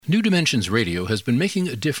New Dimensions Radio has been making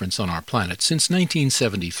a difference on our planet since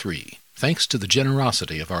 1973, thanks to the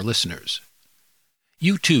generosity of our listeners.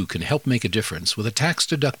 You too can help make a difference with a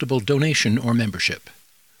tax-deductible donation or membership.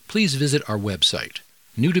 Please visit our website,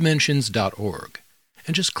 newdimensions.org,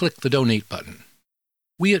 and just click the Donate button.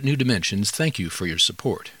 We at New Dimensions thank you for your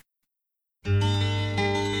support.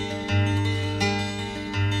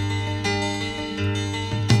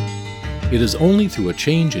 It is only through a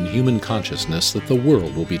change in human consciousness that the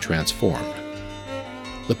world will be transformed.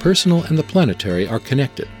 The personal and the planetary are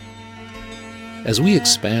connected. As we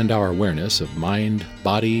expand our awareness of mind,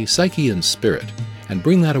 body, psyche, and spirit, and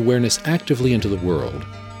bring that awareness actively into the world,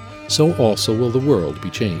 so also will the world be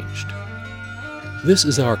changed. This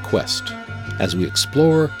is our quest as we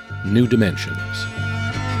explore new dimensions.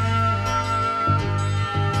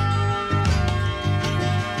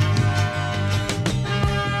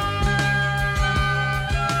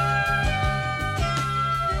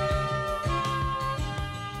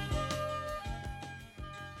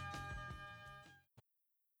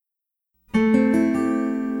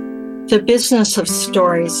 The business of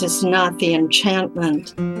stories is not the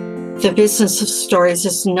enchantment. The business of stories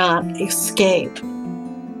is not escape.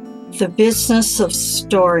 The business of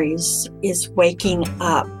stories is waking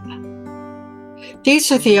up.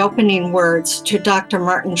 These are the opening words to Dr.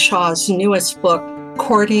 Martin Shaw's newest book,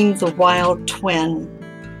 Courting the Wild Twin.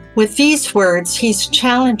 With these words, he's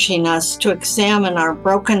challenging us to examine our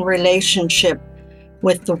broken relationship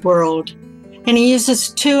with the world. And he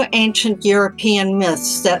uses two ancient European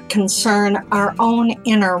myths that concern our own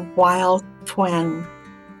inner wild twin.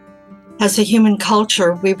 As a human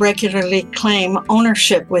culture, we regularly claim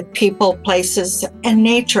ownership with people, places, and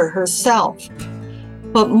nature herself.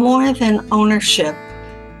 But more than ownership,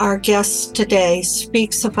 our guest today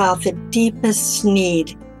speaks about the deepest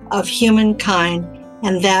need of humankind,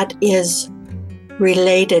 and that is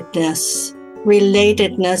relatedness.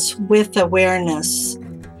 Relatedness with awareness.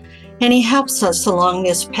 And he helps us along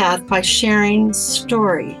this path by sharing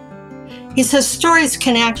story. He says stories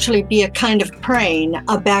can actually be a kind of praying,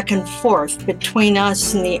 a back and forth between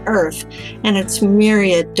us and the earth and its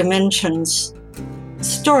myriad dimensions.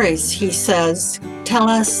 Stories, he says, tell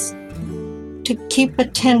us to keep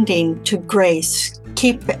attending to grace,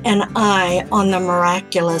 keep an eye on the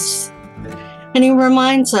miraculous. And he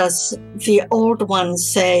reminds us, the old ones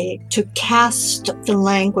say, to cast the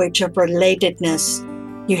language of relatedness,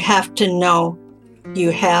 you have to know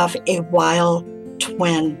you have a wild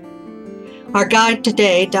twin. Our guide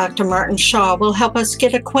today, Dr. Martin Shaw, will help us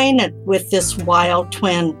get acquainted with this wild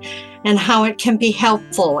twin and how it can be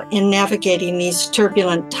helpful in navigating these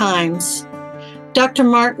turbulent times. Dr.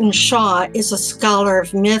 Martin Shaw is a scholar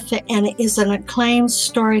of myth and is an acclaimed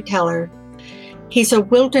storyteller. He's a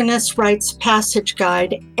wilderness rites passage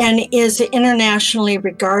guide and is internationally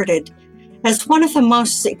regarded as one of the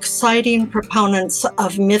most exciting proponents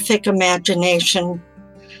of mythic imagination.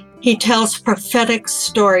 He tells prophetic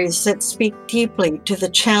stories that speak deeply to the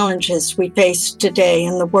challenges we face today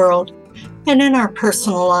in the world and in our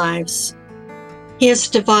personal lives. He has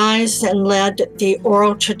devised and led the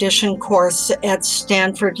oral tradition course at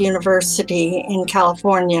Stanford University in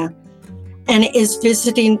California and is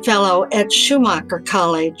visiting fellow at Schumacher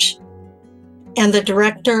College and the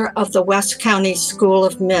director of the West County School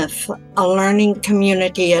of Myth, a learning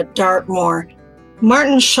community at Dartmoor.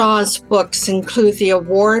 Martin Shaw's books include the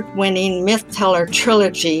award-winning Myth-Teller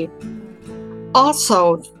trilogy,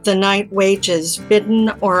 also The Night Wages,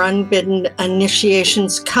 Bidden or Unbidden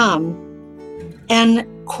Initiations Come, and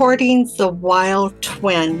Courting the Wild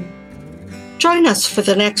Twin. Join us for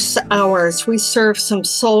the next hour as we serve some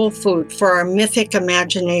soul food for our mythic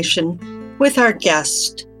imagination with our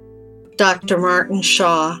guest, Dr. Martin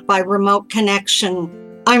Shaw, by remote connection.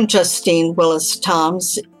 I'm Justine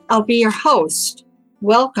Willis-Toms. I'll be your host.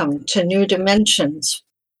 Welcome to New Dimensions.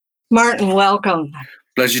 Martin, welcome.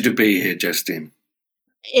 Pleasure to be here, Justine.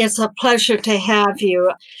 It's a pleasure to have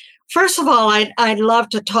you. First of all, I'd love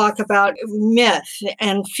to talk about myth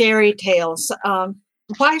and fairy tales.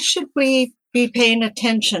 Why should we be paying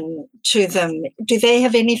attention to them? Do they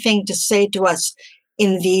have anything to say to us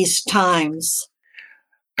in these times?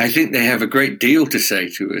 I think they have a great deal to say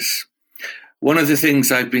to us. One of the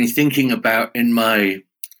things I've been thinking about in my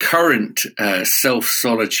current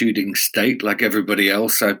self-solituding state, like everybody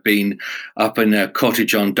else, I've been up in a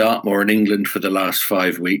cottage on Dartmoor in England for the last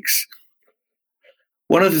 5 weeks.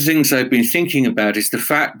 One of the things I've been thinking about is the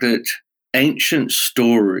fact that ancient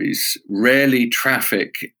stories rarely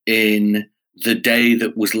traffic in the day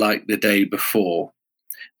that was like the day before.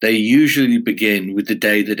 They usually begin with the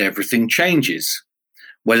day that everything changes.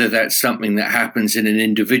 whether that's something that happens in an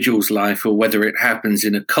individual's life or whether it happens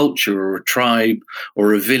in a culture or a tribe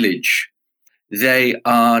or a village. They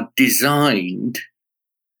are designed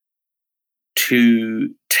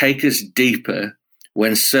to take us deeper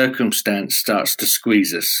when circumstance starts to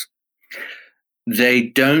squeeze us. They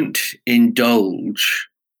don't indulge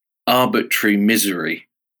arbitrary misery.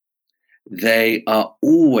 They are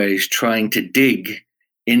always trying to dig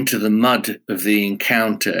into the mud of the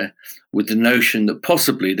encounter with the notion that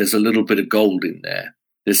possibly there's a little bit of gold in there.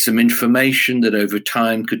 There's some information that over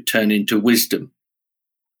time could turn into wisdom.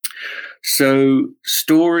 So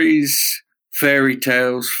stories, fairy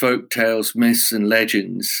tales, folk tales, myths and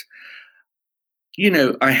legends,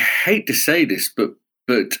 I hate to say this,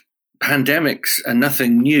 but pandemics are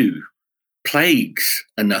nothing new. Plagues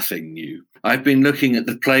are nothing new. I've been looking at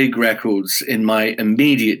the plague records in my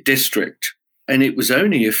immediate district, and it was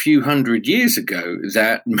only a few hundred years ago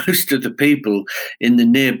that most of the people in the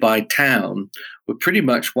nearby town were pretty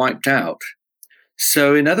much wiped out.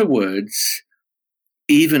 So in other words,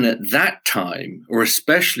 even at that time, or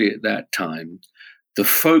especially at that time, the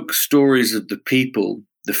folk stories of the people,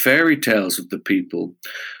 the fairy tales of the people,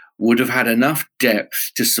 would have had enough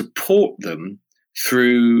depth to support them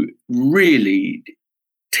through really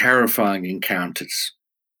terrifying encounters.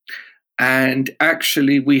 And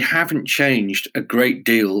actually, we haven't changed a great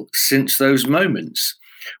deal since those moments.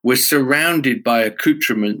 We're surrounded by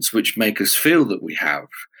accoutrements which make us feel that we have,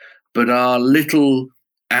 but our little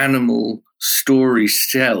animal story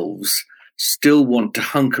selves still want to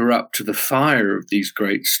hunker up to the fire of these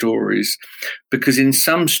great stories because in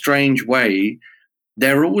some strange way,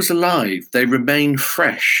 they're always alive. They remain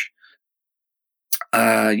fresh.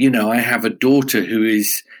 I have a daughter who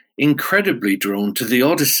is incredibly drawn to the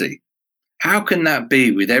Odyssey. How can that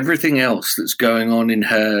be with everything else that's going on in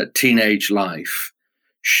her teenage life?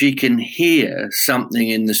 She can hear something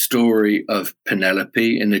in the story of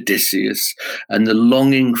Penelope and Odysseus and the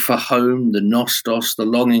longing for home, the nostos, the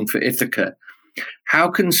longing for Ithaca. How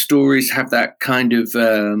can stories have that kind of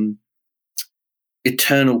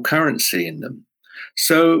eternal currency in them?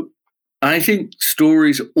 So I think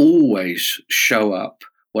stories always show up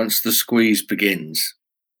once the squeeze begins.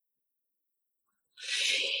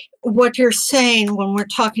 What you're saying when we're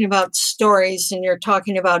talking about stories and you're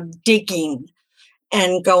talking about digging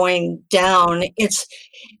and going down,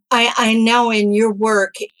 I know in your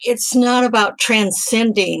work, it's not about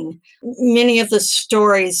transcending. Many of the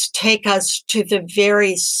stories take us to the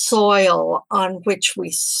very soil on which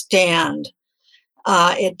we stand.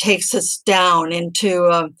 It takes us down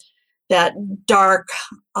into that dark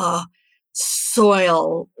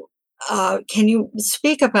soil. Can you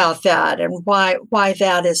speak about that and why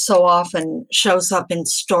that is so often shows up in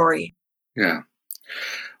story? Yeah.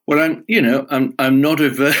 Well, I'm not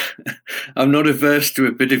averse to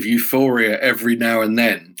a bit of euphoria every now and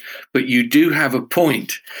then, but you do have a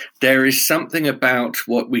point. There is something about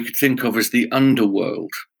what we could think of as the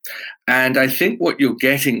underworld. And I think what you're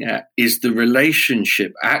getting at is the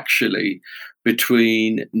relationship actually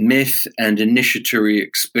between myth and initiatory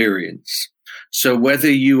experience. So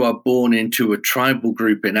whether you are born into a tribal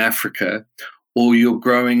group in Africa or you're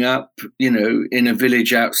growing up, in a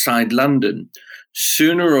village outside London,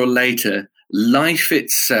 sooner or later, life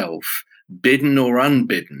itself, bidden or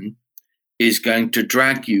unbidden, is going to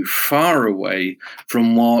drag you far away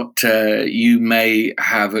from what you may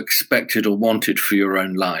have expected or wanted for your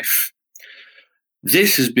own life.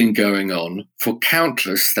 This has been going on for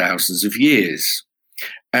countless thousands of years.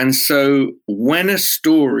 And so when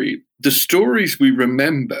the stories we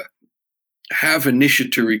remember have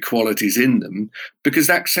initiatory qualities in them, because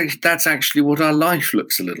that's actually what our life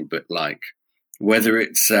looks a little bit like. Whether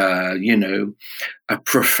it's, a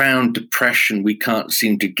profound depression we can't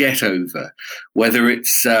seem to get over, whether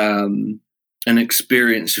it's an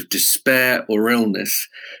experience of despair or illness,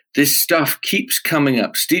 this stuff keeps coming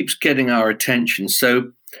up, keeps getting our attention.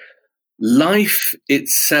 So life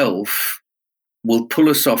itself will pull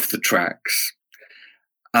us off the tracks.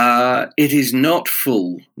 It is not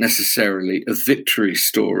full necessarily of victory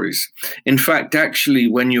stories. In fact, actually,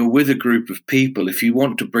 when you're with a group of people, if you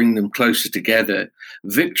want to bring them closer together,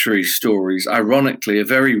 victory stories, ironically, are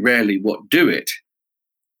very rarely what do it.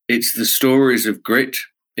 It's the stories of grit.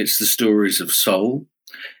 It's the stories of soul.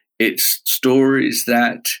 It's stories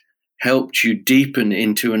that helped you deepen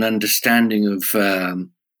into an understanding of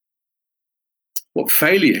what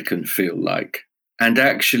failure can feel like and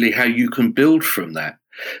actually how you can build from that.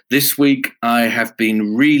 This week, I have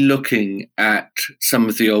been re-looking at some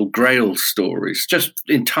of the old Grail stories, just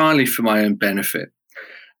entirely for my own benefit.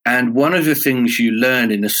 And one of the things you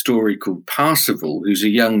learn in a story called Parsifal, who's a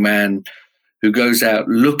young man who goes out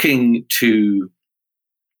looking to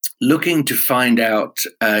find out.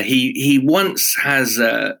 He once has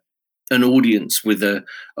an audience with a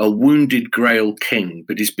wounded Grail king,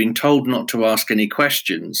 but he's been told not to ask any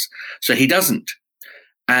questions, so he doesn't.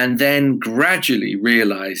 And then gradually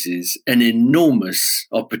realizes an enormous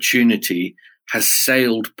opportunity has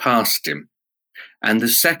sailed past him. And the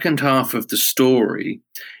second half of the story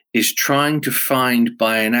is trying to find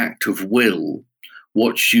by an act of will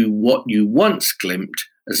what you once glimpsed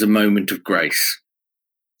as a moment of grace.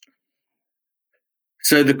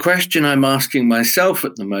 So the question I'm asking myself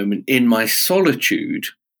at the moment in my solitude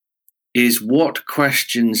is, what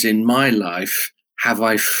questions in my life have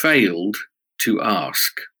I failed to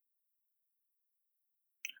ask?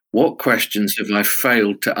 What questions have I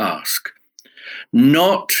failed to ask?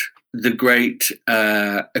 Not the great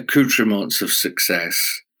accoutrements of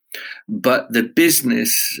success, but the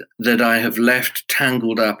business that I have left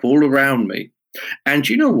tangled up all around me. And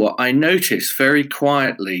you know what? I notice very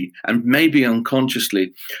quietly and maybe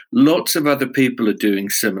unconsciously, lots of other people are doing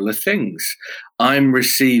similar things. I'm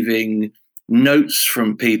receiving notes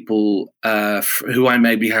from people who I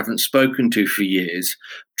maybe haven't spoken to for years,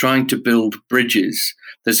 trying to build bridges.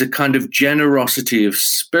 There's a kind of generosity of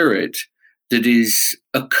spirit that is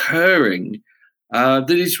occurring that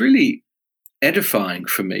is really edifying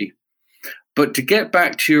for me. But to get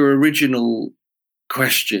back to your original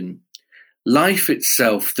question, life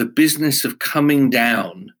itself, the business of coming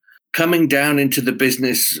down into the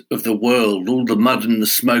business of the world, all the mud and the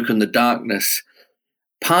smoke and the darkness,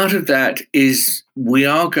 part of that is we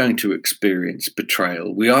are going to experience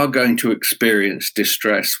betrayal. We are going to experience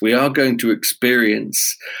distress. We are going to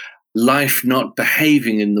experience life not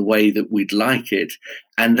behaving in the way that we'd like it.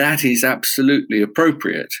 And that is absolutely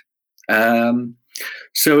appropriate.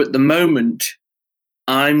 So at the moment,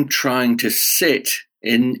 I'm trying to sit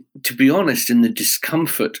in, to be honest, in the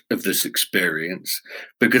discomfort of this experience,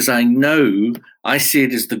 because I know I see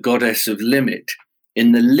it as the goddess of limit.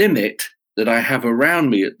 In the limit that I have around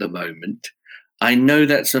me at the moment, I know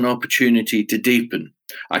that's an opportunity to deepen.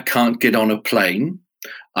 I can't get on a plane.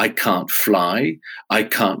 I can't fly. I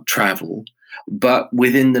can't travel. But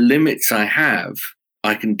within the limits I have,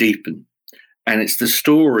 I can deepen. And it's the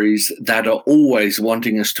stories that are always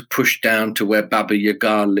wanting us to push down to where Baba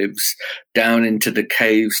Yaga lives, down into the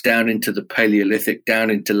caves, down into the Paleolithic,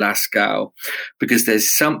 down into Lascaux, because there's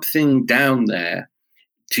something down there,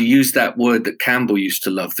 to use that word that Campbell used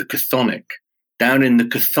to love, the chthonic, down in the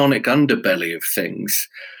chthonic underbelly of things.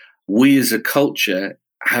 We as a culture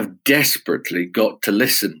have desperately got to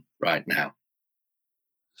listen right now.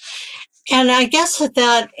 And I guess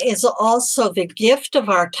that is also the gift of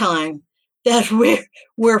our time, that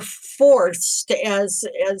we're forced as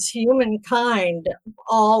humankind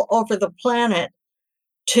all over the planet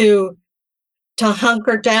to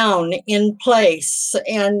hunker down in place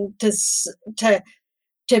and to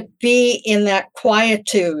be in that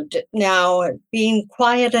quietude now, being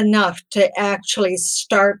quiet enough to actually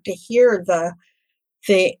start to hear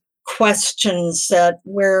the questions that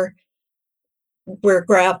we're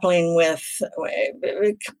grappling with,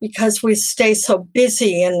 because we stay so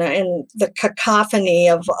busy and the cacophony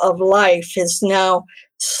of life is now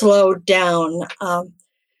slowed down.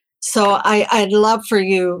 So I'd love for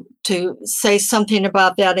you to say something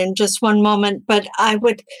about that in just one moment, but I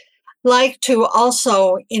would like to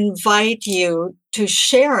also invite you to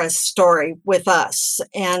share a story with us.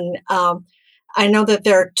 And I know that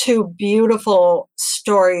there are two beautiful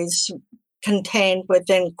stories contained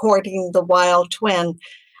within Courting the Wild Twin,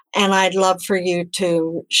 and I'd love for you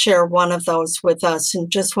to share one of those with us in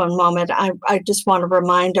just one moment. I just want to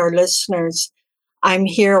remind our listeners, I'm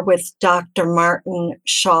here with Dr. Martin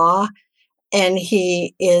Shaw, and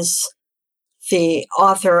he is the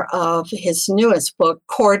author of his newest book,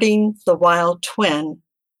 Courting the Wild Twin.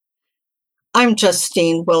 I'm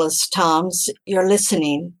Justine Willis-Toms. You're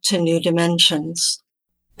listening to New Dimensions.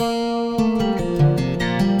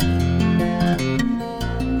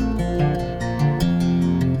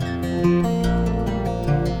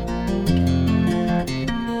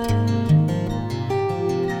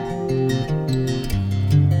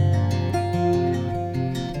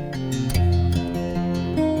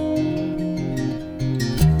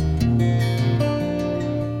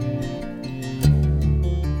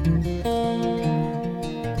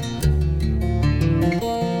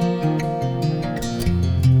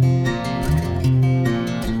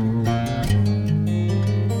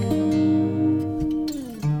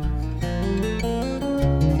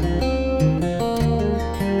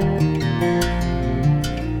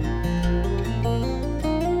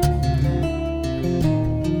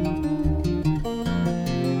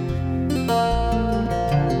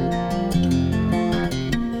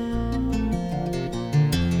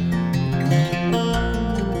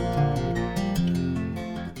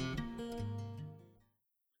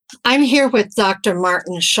 I'm here with Dr.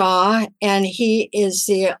 Martin Shaw, and he is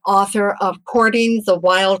the author of Courting the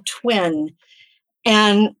Wild Twin.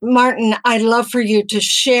 And Martin, I'd love for you to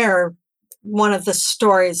share one of the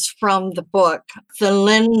stories from the book, The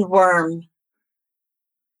Lindworm.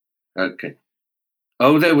 Okay.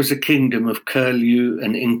 Oh, there was a kingdom of curlew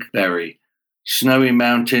and inkberry, snowy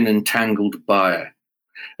mountain and tangled byre,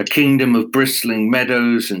 a kingdom of bristling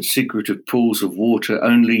meadows and secretive pools of water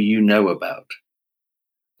only you know about.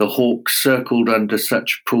 The hawk circled under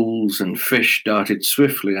such pools, and fish darted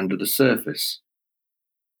swiftly under the surface.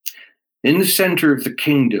 In the center of the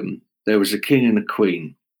kingdom, there was a king and a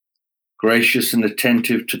queen, gracious and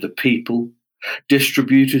attentive to the people,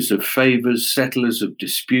 distributors of favors, settlers of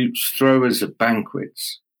disputes, throwers of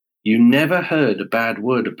banquets. You never heard a bad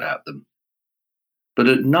word about them. But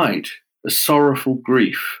at night, a sorrowful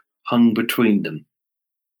grief hung between them.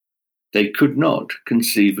 They could not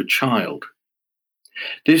conceive a child.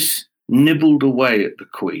 This nibbled away at the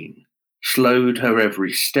queen, slowed her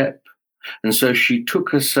every step, and so she took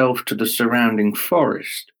herself to the surrounding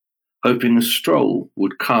forest, hoping a stroll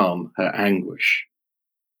would calm her anguish.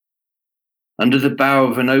 Under the bough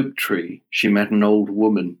of an oak tree, she met an old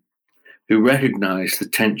woman who recognized the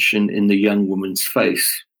tension in the young woman's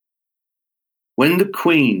face. When the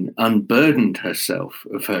queen unburdened herself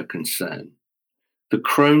of her concern, the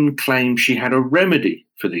crone claimed she had a remedy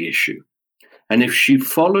for the issue, and if she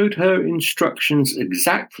followed her instructions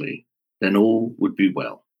exactly, then all would be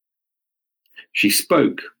well. She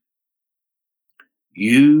spoke.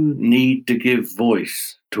 You need to give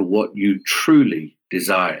voice to what you truly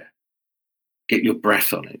desire. Get your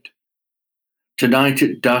breath on it. Tonight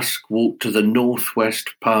at dusk, walk to the northwest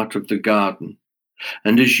part of the garden,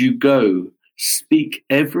 and as you go, speak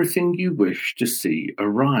everything you wish to see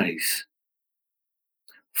arise.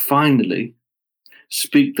 Finally,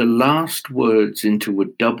 speak the last words into a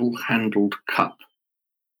double-handled cup.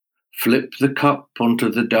 Flip the cup onto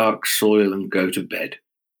the dark soil and go to bed.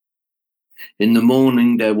 In the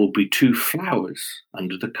morning, there will be 2 flowers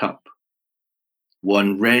under the cup,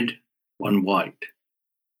 one red, one white.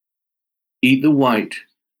 Eat the white,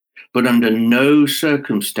 but under no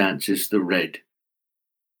circumstances the red.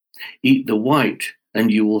 Eat the white, and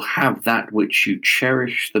you will have that which you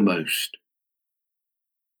cherish the most.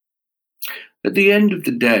 At the end of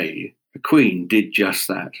the day, the queen did just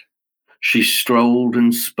that. She strolled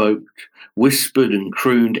and spoke, whispered and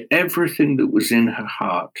crooned everything that was in her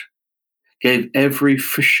heart, gave every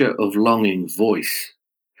fissure of longing voice,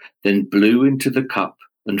 then blew into the cup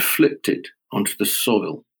and flipped it onto the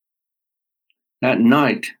soil. That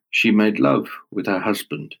night, she made love with her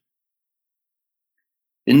husband.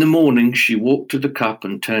 In the morning, she walked to the cup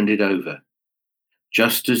and turned it over,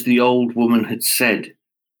 just as the old woman had said,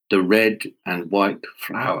 the red and white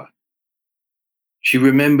flower. She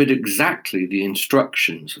remembered exactly the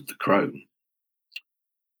instructions of the crone.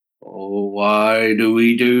 Oh, why do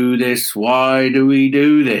we do this? Why do we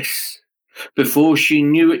do this? Before she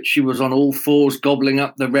knew it, she was on all fours, gobbling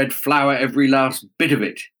up the red flower, every last bit of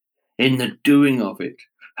it. In the doing of it,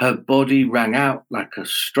 her body rang out like a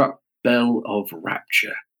struck bell of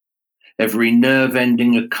rapture. Every nerve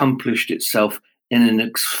ending accomplished itself in an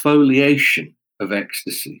exfoliation of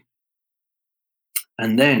ecstasy.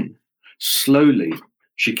 And then, slowly,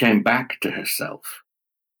 she came back to herself.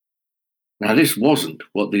 Now, this wasn't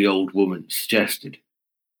what the old woman suggested.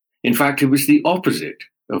 In fact, it was the opposite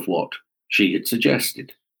of what she had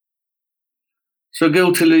suggested. So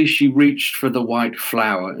guiltily, she reached for the white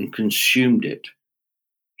flower and consumed it.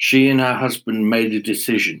 She and her husband made a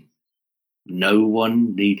decision. No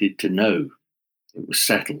one needed to know. It was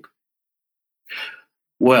settled.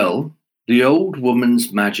 Well, the old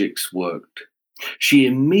woman's magics worked. She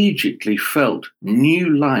immediately felt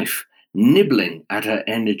new life nibbling at her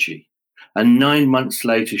energy, and 9 months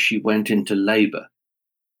later she went into labor.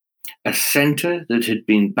 A center that had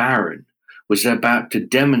been barren was about to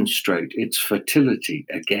demonstrate its fertility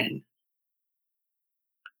again.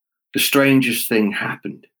 The strangest thing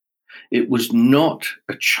happened. It was not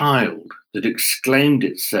a child that exclaimed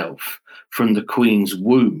itself from the queen's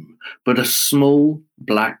womb, but a small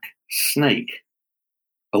black snake,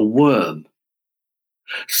 a worm.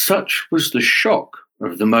 Such was the shock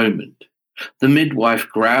of the moment. The midwife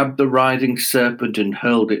grabbed the writhing serpent and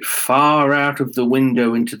hurled it far out of the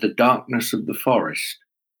window into the darkness of the forest.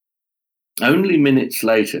 Only minutes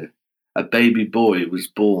later, a baby boy was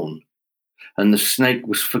born, and the snake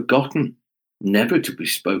was forgotten, never to be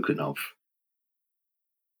spoken of.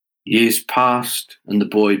 Years passed, and the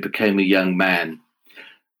boy became a young man,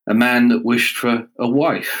 a man that wished for a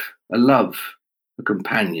wife, a love, a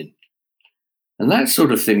companion. And that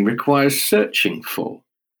sort of thing requires searching for.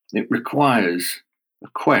 It requires a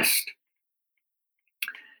quest.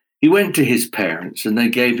 He went to his parents, and they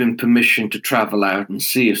gave him permission to travel out and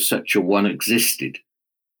see if such a one existed.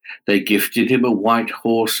 They gifted him a white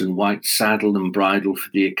horse and white saddle and bridle for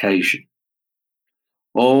the occasion.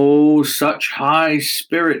 Oh, such high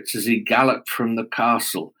spirits as he galloped from the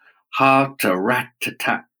castle, heart a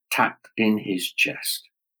rat-tat-tat in his chest.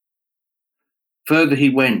 Further he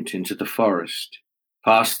went into the forest,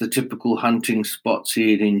 past the typical hunting spots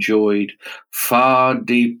he had enjoyed, far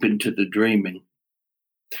deep into the dreaming.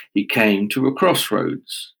 He came to a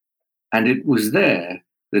crossroads, and it was there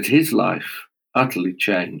that his life utterly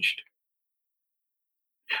changed.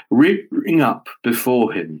 Rearing up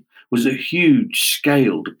before him was a huge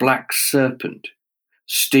scaled black serpent,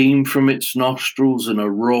 steam from its nostrils and a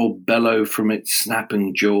raw bellow from its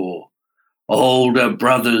snapping jaw. Older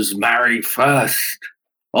brothers marry first.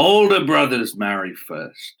 Older brothers marry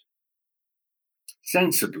first.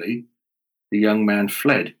 Sensibly, the young man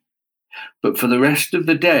fled. But for the rest of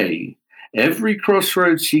the day, every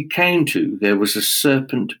crossroads he came to, there was a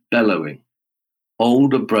serpent bellowing.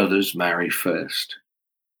 Older brothers marry first.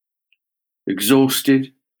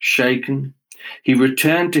 Exhausted, shaken, he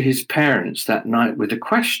returned to his parents that night with a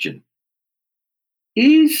question.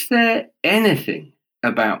 Is there anything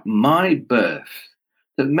about my birth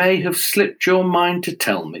that may have slipped your mind to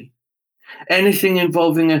tell me? Anything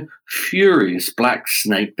involving a furious black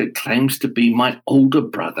snake that claims to be my older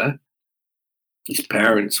brother? His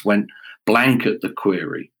parents went blank at the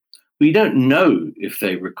query. We don't know if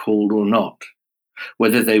they recalled or not,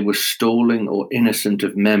 whether they were stalling or innocent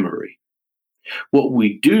of memory. What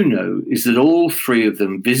we do know is that all three of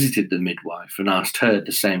them visited the midwife and asked her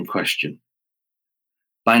the same question.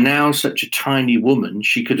 By now, such a tiny woman,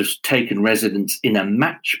 she could have taken residence in a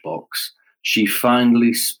matchbox. She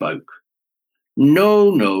finally spoke.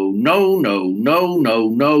 No, no, no, no, no, no,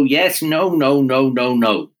 no, yes, no, no, no, no,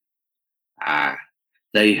 no. Ah,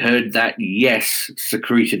 they heard that yes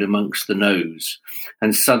secreted amongst the no's,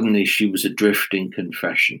 and suddenly she was adrift in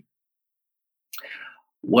confession.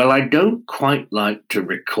 Well, I don't quite like to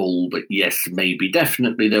recall, but yes, maybe,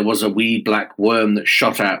 definitely there was a wee black worm that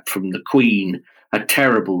shot out from the queen, a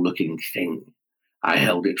terrible-looking thing. I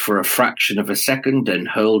held it for a fraction of a second, then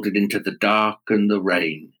hurled it into the dark and the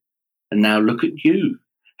rain. And now look at you,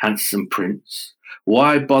 handsome prince.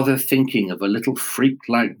 Why bother thinking of a little freak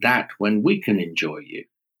like that when we can enjoy you?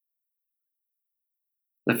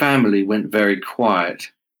 The family went very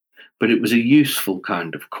quiet, but it was a useful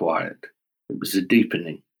kind of quiet. It was a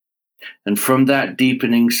deepening. And from that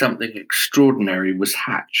deepening, something extraordinary was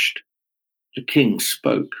hatched. The king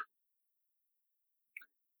spoke.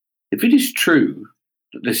 If it is true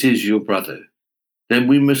that this is your brother, then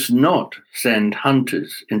we must not send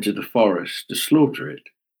hunters into the forest to slaughter it.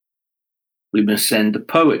 We must send the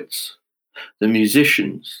poets, the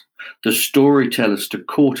musicians, the storytellers to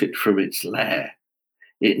court it from its lair.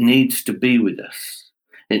 It needs to be with us.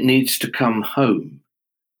 It needs to come home.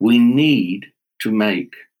 We need to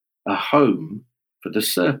make a home for the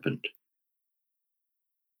serpent.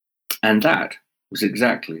 And that was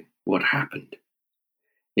exactly what happened.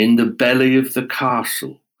 In the belly of the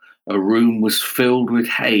castle, a room was filled with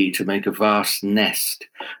hay to make a vast nest,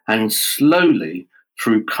 and slowly,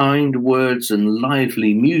 through kind words and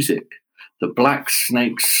lively music, the black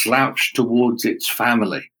snake slouched towards its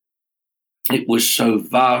family. It was so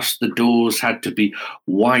vast the doors had to be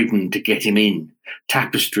widened to get him in.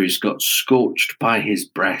 Tapestries got scorched by his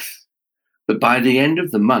breath. But by the end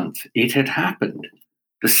of the month, it had happened.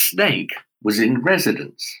 The snake was in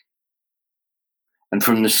residence. And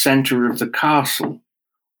from the center of the castle,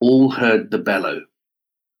 all heard the bellow.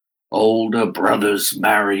 Older brothers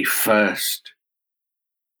marry first.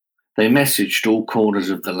 They messaged all corners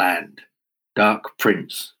of the land. Dark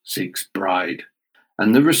prince seeks bride.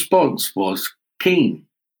 And the response was keen.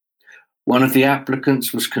 One of the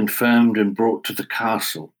applicants was confirmed and brought to the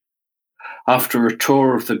castle. After a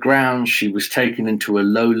tour of the grounds, she was taken into a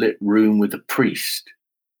low-lit room with a priest.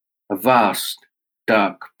 A vast,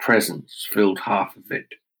 dark presence filled half of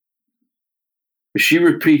it. As she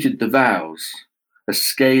repeated the vows, a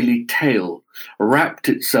scaly tail wrapped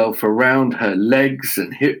itself around her legs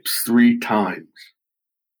and hips 3 times.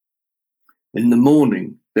 In the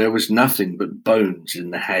morning, there was nothing but bones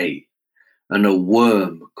in the hay, and a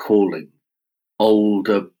worm calling,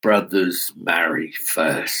 "Older brothers marry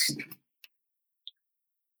first."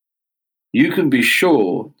 You can be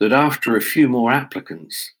sure that after a few more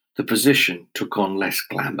applicants, the position took on less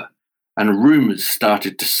glamour, and rumours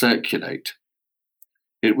started to circulate.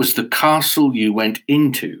 It was the castle you went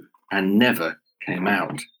into and never came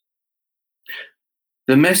out.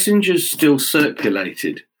 The messengers still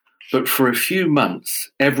circulated, But for a few months,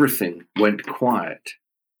 everything went quiet.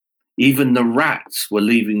 Even the rats were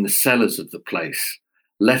leaving the cellars of the place,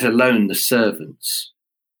 let alone the servants.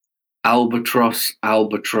 Albatross,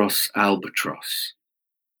 albatross, albatross.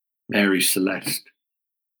 Mary Celeste.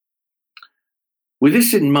 With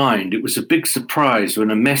this in mind, it was a big surprise when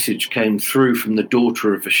a message came through from the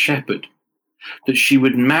daughter of a shepherd that she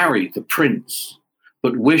would marry the prince,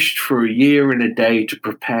 but wished for a year and a day to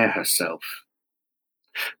prepare herself.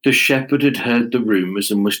 The shepherd had heard the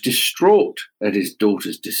rumours and was distraught at his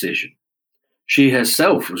daughter's decision. She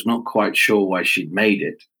herself was not quite sure why she'd made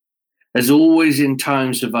it. As always in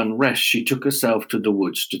times of unrest, she took herself to the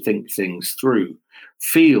woods to think things through,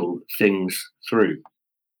 feel things through.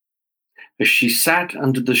 As she sat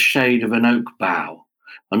under the shade of an oak bough,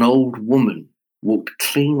 an old woman walked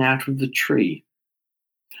clean out of the tree.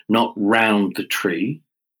 Not round the tree,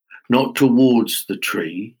 not towards the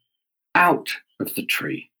tree, out of the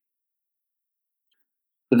tree.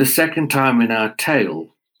 For the second time in our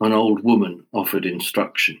tale, an old woman offered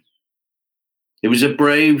instruction. It was a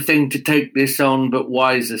brave thing to take this on, but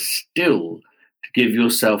wiser still to give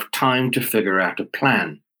yourself time to figure out a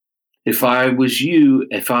plan. If I was you,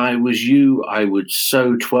 I would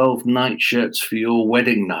sew 12 nightshirts for your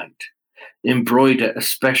wedding night, embroider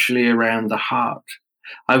especially around the heart.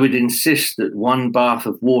 I would insist that 1 bath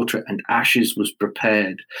of water and ashes was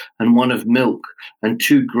prepared, and 1 of milk, and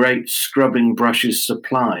 2 great scrubbing brushes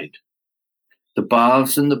supplied. The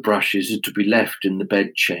baths and the brushes are to be left in the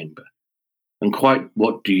bedchamber. And quite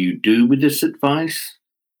what do you do with this advice?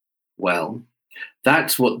 Well,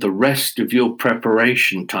 that's what the rest of your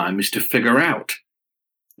preparation time is to figure out.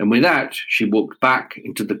 And with that, she walked back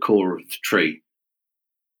into the core of the tree.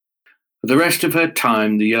 For the rest of her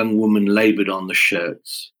time, the young woman laboured on the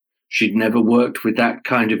shirts. She'd never worked with that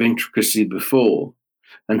kind of intricacy before,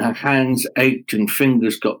 and her hands ached and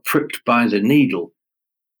fingers got pricked by the needle.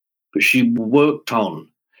 But she worked on,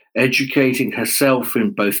 educating herself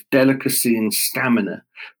in both delicacy and stamina,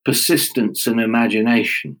 persistence and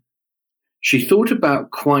imagination. She thought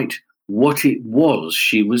about quite what it was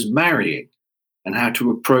she was marrying and how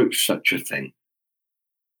to approach such a thing.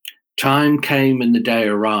 Time came and the day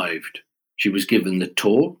arrived. She was given the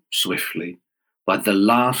tour, swiftly, by the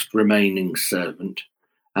last remaining servant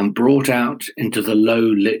and brought out into the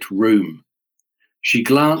low-lit room. She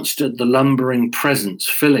glanced at the lumbering presence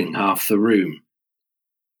filling half the room.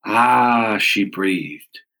 "Ah," she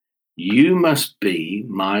breathed, "you must be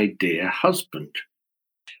my dear husband."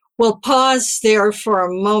 We'll pause there for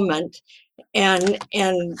a moment and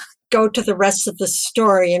go to the rest of the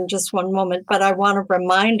story in just one moment. But I want to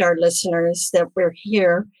remind our listeners that we're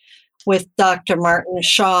here with Dr. Martin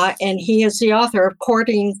Shaw, and he is the author of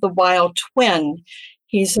Courting the Wild Twin.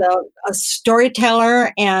 He's a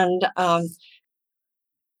storyteller, and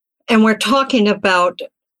we're talking about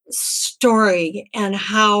story and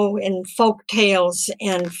how in folk tales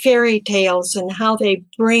and fairy tales and how they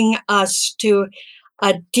bring us to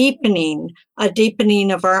a deepening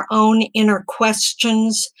of our own inner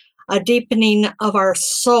questions, a deepening of our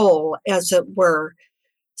soul, as it were.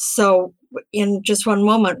 So in just one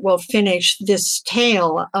moment, we'll finish this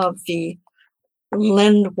tale of the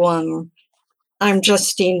Lindworm. I'm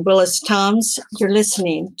Justine Willis-Toms. You're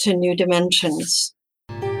listening to New Dimensions.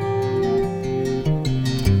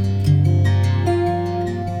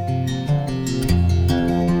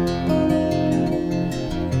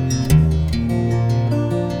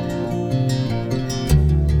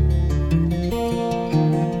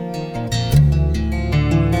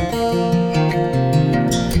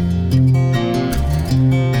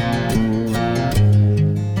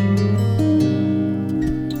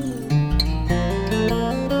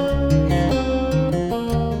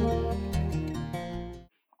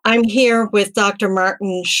 I'm here with Dr.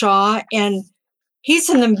 Martin Shaw, and he's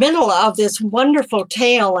in the middle of this wonderful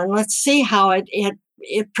tale, and let's see how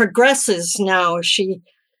it progresses now.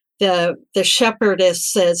 The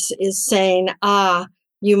shepherdess is saying, "Ah,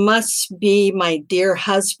 you must be my dear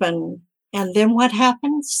husband." And then what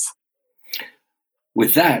happens?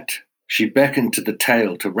 With that, she beckoned to the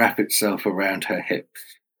tail to wrap itself around her hips.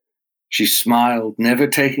 She smiled, never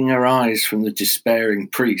taking her eyes from the despairing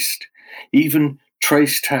priest, even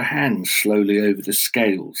traced her hands slowly over the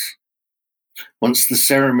scales. Once the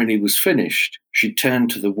ceremony was finished, she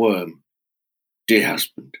turned to the worm. "Dear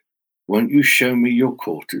husband, won't you show me your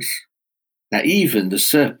quarters?" Now even the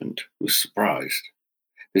serpent was surprised.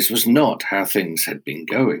 This was not how things had been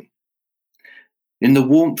going. In the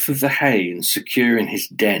warmth of the hay and secure in his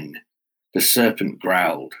den, the serpent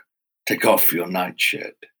growled, "Take off your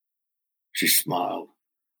nightshirt." She smiled.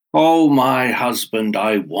 "Oh, my husband,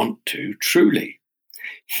 I want to, truly.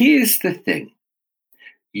 Here's the thing.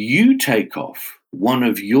 You take off one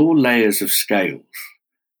of your layers of scales,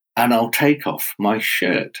 and I'll take off my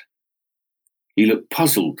shirt. He looked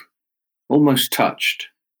puzzled, almost touched.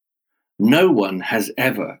 No one has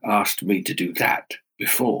ever asked me to do that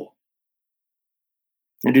before.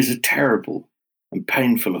 It is a terrible and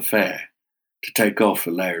painful affair to take off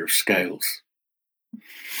a layer of scales.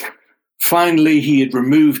 Finally, he had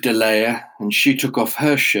removed a layer, and she took off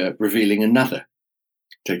her shirt, revealing another.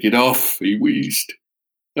 Take it off, he wheezed.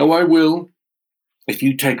 Oh, I will, if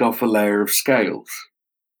you take off a layer of scales.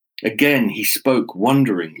 Again, he spoke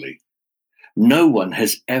wonderingly. No one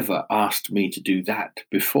has ever asked me to do that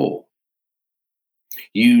before.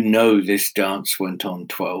 You know this dance went on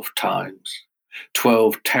 12 times,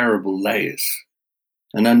 12 terrible layers.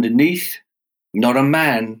 And underneath, not a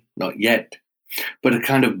man, not yet, but a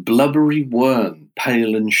kind of blubbery worm,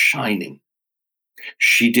 pale and shining.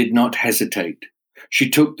 She did not hesitate. She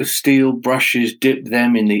took the steel brushes, dipped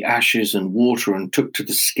them in the ashes and water, and took to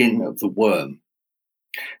the skin of the worm.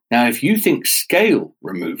 Now, if you think scale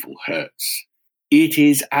removal hurts, it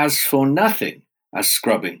is as for nothing as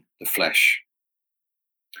scrubbing the flesh.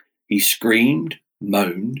 He screamed,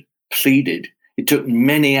 moaned, pleaded. It took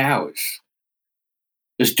many hours.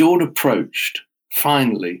 As dawn approached,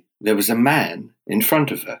 finally, there was a man in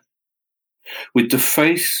front of her, with the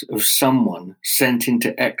face of someone sent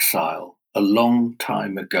into exile a long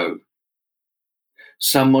time ago.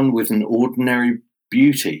 Someone with an ordinary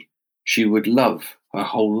beauty she would love her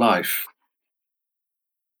whole life.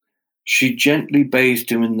 She gently bathed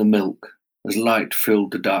him in the milk as light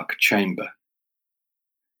filled the dark chamber.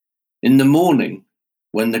 In the morning,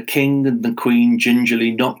 when the king and the queen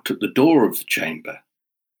gingerly knocked at the door of the chamber,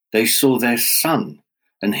 they saw their son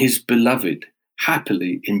and his beloved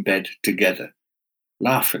happily in bed together,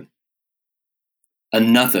 laughing.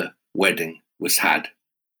 Another wedding was had.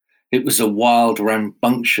 It was a wild,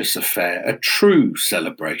 rambunctious affair, a true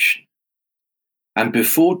celebration. And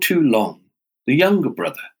before too long, the younger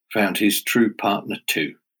brother found his true partner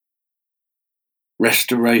too.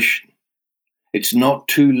 Restoration. It's not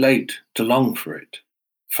too late to long for it,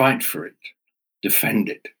 fight for it, defend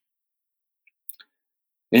it.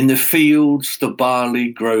 In the fields, the barley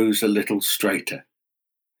grows a little straighter.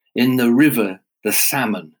 In the river, the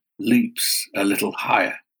salmon leaps a little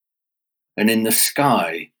higher. And in the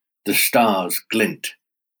sky, the stars glint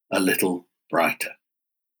a little brighter.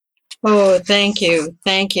 Oh, thank you.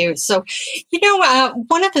 Thank you. So,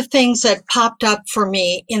 one of the things that popped up for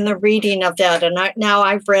me in the reading of that, and now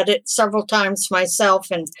I've read it several times myself,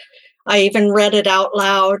 and I even read it out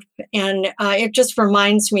loud, and it just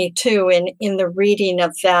reminds me too in the reading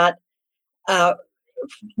of that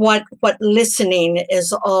what listening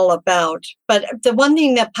is all about. But the one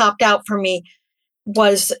thing that popped out for me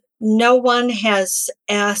was no one has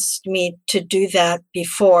asked me to do that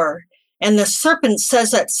before. And the serpent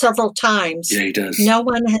says that several times. Yeah, he does. No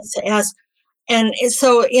one has asked. And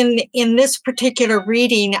so in this particular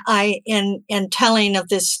reading, in telling of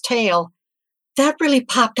this tale, that really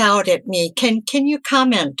popped out at me. Can you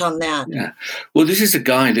comment on that? Yeah. Well, this is a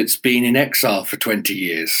guy that's been in exile for 20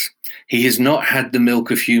 years. He has not had the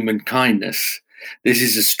milk of human kindness. This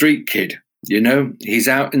is a street kid, He's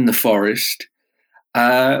out in the forest.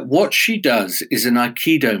 What she does is an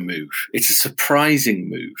Aikido move. It's a surprising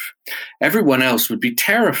move. Everyone else would be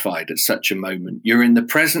terrified at such a moment. You're in the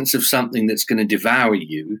presence of something that's going to devour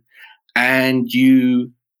you, and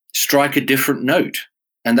you strike a different note.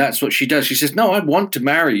 And that's what she does. She says, no, I want to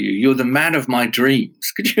marry you. You're the man of my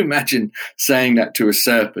dreams. Could you imagine saying that to a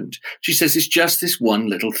serpent? She says, it's just this one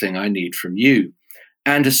little thing I need from you.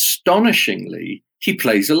 And astonishingly, he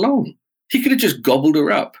plays along. He could have just gobbled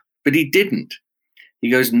her up, but he didn't.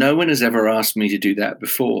 He goes, no one has ever asked me to do that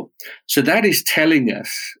before. So that is telling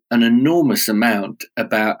us an enormous amount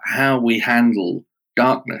about how we handle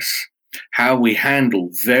darkness, how we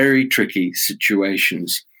handle very tricky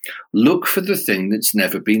situations. Look for the thing that's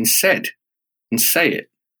never been said and say it.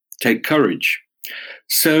 Take courage.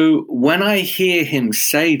 So when I hear him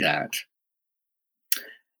say that,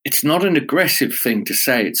 it's not an aggressive thing to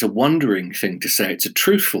say. It's a wondering thing to say. It's a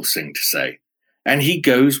truthful thing to say. And he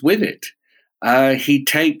goes with it. He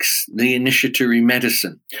takes the initiatory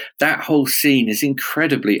medicine. That whole scene is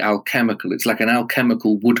incredibly alchemical. It's like an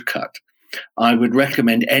alchemical woodcut. I would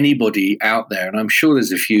recommend anybody out there, and I'm sure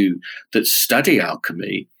there's a few that study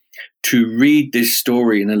alchemy, to read this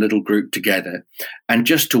story in a little group together and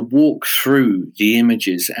just to walk through the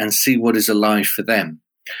images and see what is alive for them.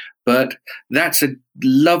 But that's a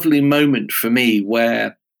lovely moment for me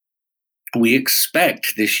where we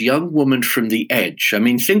expect this young woman from the edge. I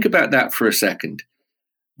mean, think about that for a second.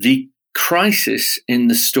 The crisis in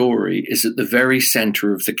the story is at the very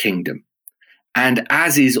center of the kingdom. And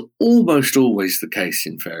as is almost always the case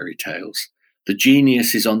in fairy tales, the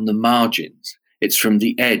genius is on the margins. It's from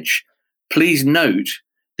the edge. Please note,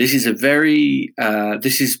 this is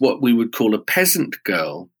this is what we would call a peasant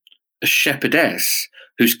girl, a shepherdess,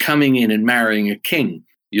 who's coming in and marrying a king.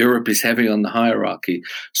 Europe is heavy on the hierarchy.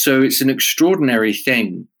 So it's an extraordinary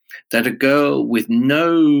thing that a girl with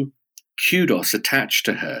no kudos attached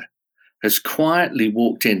to her has quietly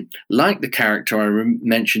walked in, like the character I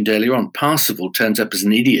mentioned earlier on. Parsifal turns up as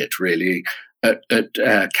an idiot, really, at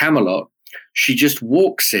Camelot. She just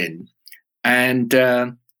walks in and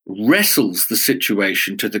wrestles the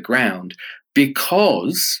situation to the ground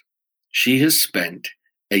because she has spent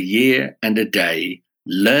a year and a day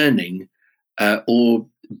learning or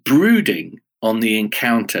brooding on the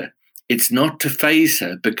encounter. It's not to faze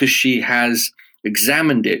her because she has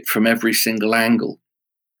examined it from every single angle.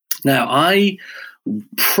 Now, I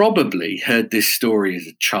probably heard this story as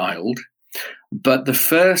a child, but the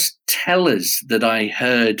first tellers that I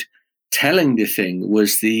heard telling the thing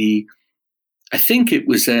was I think it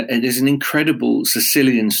was there's an incredible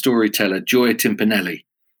Sicilian storyteller, Gioia Timpanelli,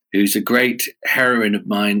 who's a great heroine of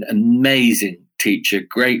mine, amazing teacher,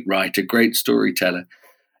 great writer, great storyteller.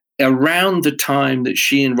 Around the time that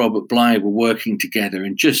she and Robert Bly were working together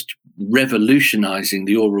and just revolutionizing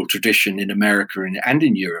the oral tradition in America and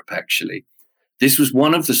in Europe, actually, this was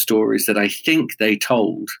one of the stories that I think they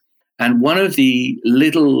told. And one of the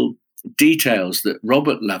little details that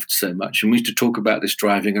Robert loved so much, and we used to talk about this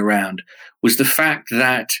driving around, was the fact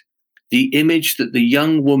that the image that the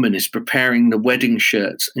young woman is preparing the wedding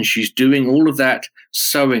shirts and she's doing all of that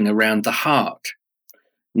sewing around the heart.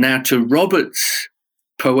 Now, to Robert's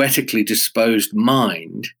poetically disposed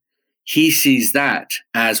mind, he sees that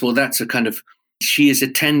as, well, that's a kind of, she is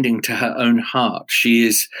attending to her own heart. She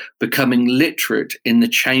is becoming literate in the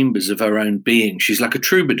chambers of her own being. She's like a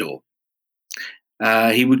troubadour.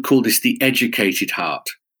 He would call this the educated heart.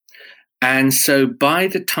 And so by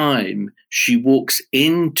the time she walks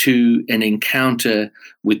into an encounter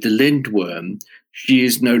with the Lindworm, she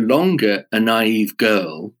is no longer a naive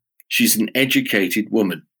girl. She's an educated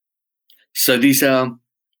woman. So these are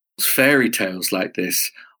fairy tales like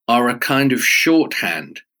this are a kind of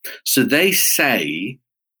shorthand. So they say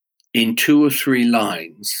in 2 or 3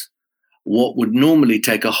 lines what would normally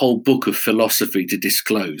take a whole book of philosophy to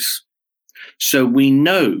disclose. So we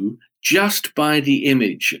know just by the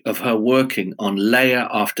image of her working on layer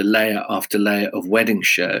after layer after layer of wedding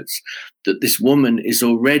shirts that this woman is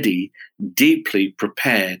already deeply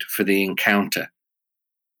prepared for the encounter.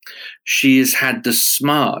 She has had the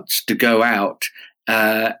smarts to go out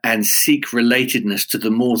and seek relatedness to the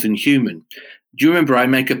more than human. Do you remember I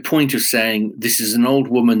make a point of saying this is an old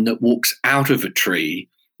woman that walks out of a tree,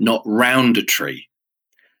 not round a tree?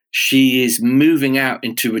 She is moving out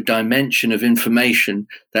into a dimension of information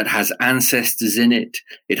that has ancestors in it.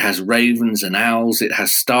 It has ravens and owls. It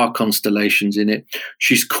has star constellations in it.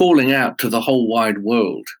 She's calling out to the whole wide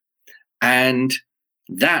world. And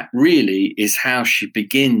that really is how she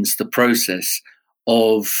begins the process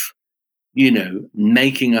of,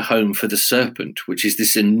 making a home for the serpent, which is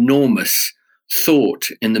this enormous thought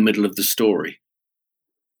in the middle of the story.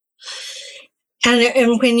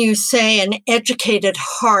 And when you say an educated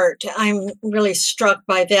heart, I'm really struck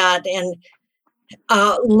by that and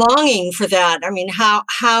longing for that. I mean,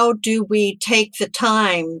 how do we take the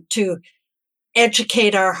time to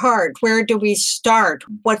educate our heart? Where do we start?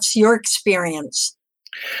 What's your experience?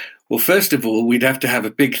 Well, first of all, we'd have to have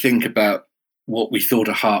a big think about what we thought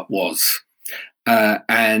a heart was.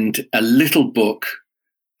 And a little book.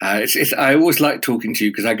 I always like talking to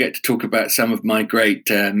you because I get to talk about some of my great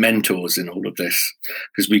mentors in all of this,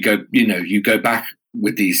 because you go back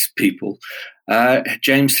with these people.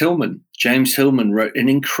 James Hillman wrote an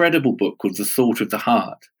incredible book called The Thought of the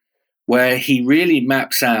Heart, where he really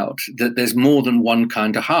maps out that there's more than one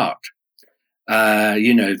kind of heart.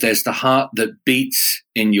 There's the heart that beats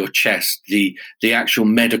in your chest, the actual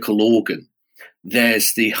medical organ.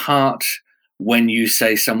 There's the heart when you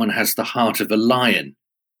say someone has the heart of a lion.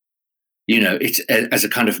 It's as a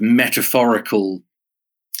kind of metaphorical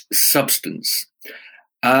substance.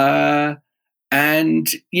 And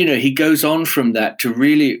he goes on from that to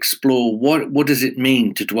really explore what does it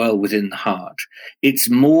mean to dwell within the heart. It's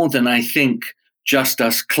more than, I think, just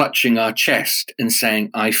us clutching our chest and saying,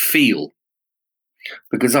 I feel.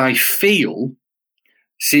 Because I feel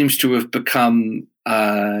seems to have become,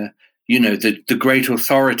 the great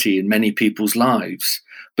authority in many people's lives.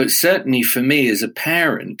 But certainly for me as a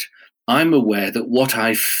parent, I'm aware that what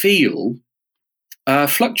I feel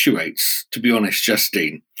fluctuates, to be honest,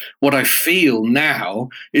 Justine. What I feel now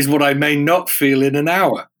is what I may not feel in an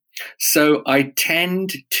hour. So I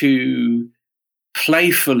tend to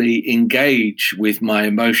playfully engage with my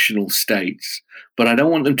emotional states, but I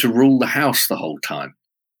don't want them to rule the house the whole time,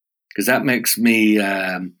 because that makes me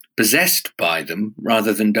possessed by them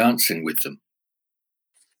rather than dancing with them.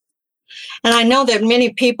 And I know that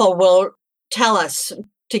many people will tell us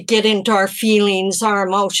to get into our feelings, our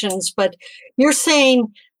emotions, but you're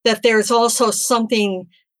saying that there's also something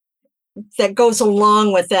that goes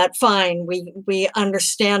along with that. Fine, we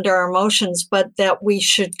understand our emotions, but that we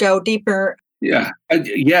should go deeper. Yeah.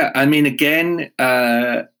 I mean, again,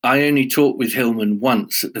 I only talked with Hillman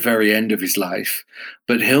once at the very end of his life,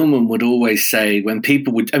 but Hillman would always say when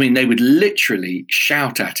people they would literally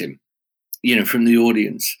shout at him, from the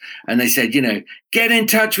audience. And they said, get in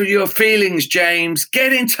touch with your feelings, James,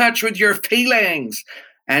 get in touch with your feelings.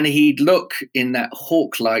 And he'd look in that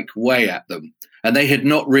hawk-like way at them. And they had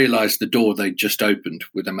not realized the door they'd just opened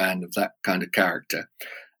with a man of that kind of character.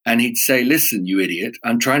 And he'd say, listen, you idiot,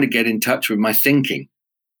 I'm trying to get in touch with my thinking.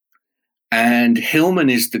 And Hillman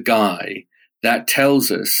is the guy that tells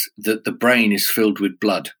us that the brain is filled with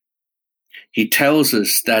blood. He tells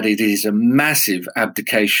us that it is a massive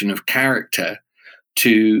abdication of character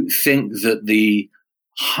to think that the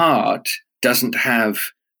heart doesn't have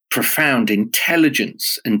profound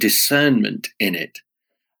intelligence and discernment in it.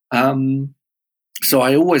 So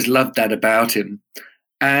I always loved that about him.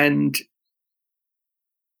 And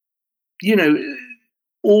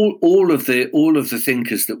all of the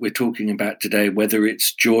thinkers that we're talking about today, whether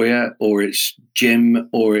it's Joya or it's Jim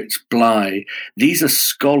or it's Bly, these are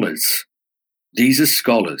scholars. These are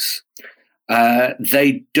scholars.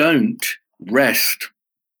 They don't rest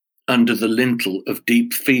under the lintel of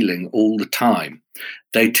deep feeling all the time.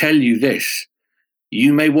 They tell you this: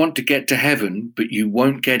 you may want to get to heaven, but you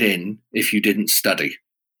won't get in if you didn't study.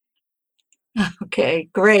 Okay,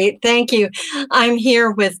 great. Thank you. I'm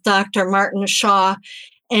here with Dr. Martin Shaw,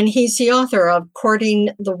 and he's the author of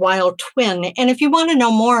Courting the Wild Twin. And if you want to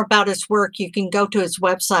know more about his work, you can go to his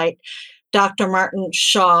website,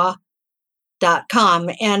 drmartinshaw.com.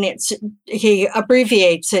 And he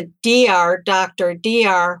abbreviates it Dr.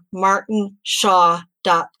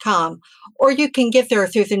 Martinshaw.com. Or you can get there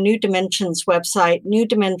through the New Dimensions website,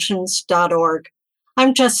 newdimensions.org.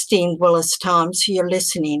 I'm Justine Willis Toms. You're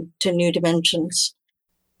listening to New Dimensions.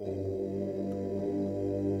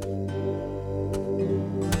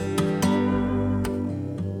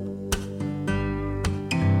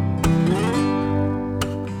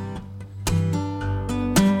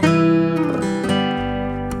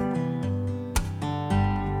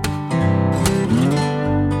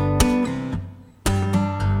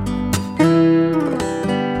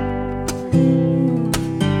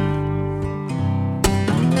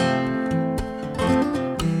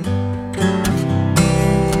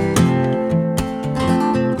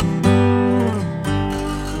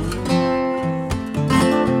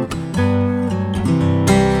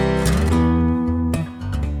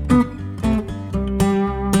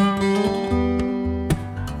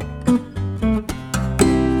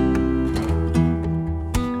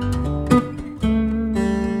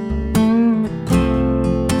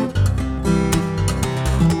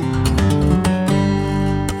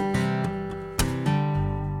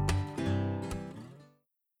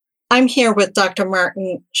 I'm here with Dr.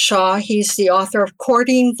 Martin Shaw. He's the author of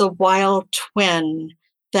Courting the Wild Twin,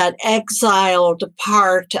 that exiled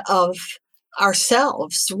part of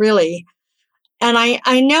ourselves, really. And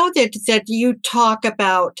I know that you talk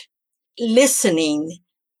about listening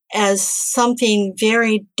as something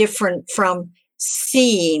very different from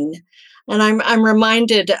seeing. And I'm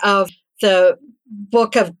reminded of the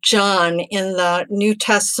book of John in the New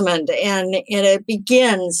Testament, and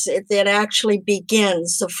it actually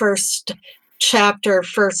begins, the first chapter,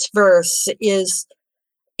 first verse is,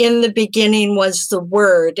 in the beginning was the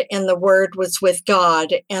Word, and the Word was with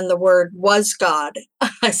God, and the Word was God.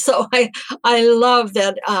 So I love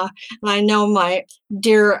that. And I know my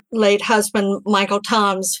dear late husband, Michael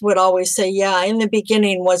Toms, would always say, yeah, in the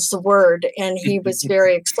beginning was the Word, and he was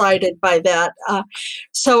very excited by that.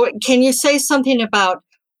 So can you say something about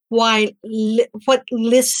what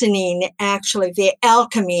listening actually, the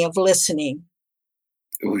alchemy of listening?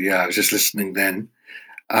 Oh, yeah, I was just listening then.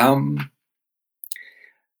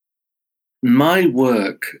 My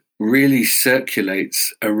work really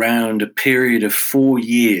circulates around a period of 4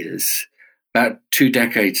 years, about 2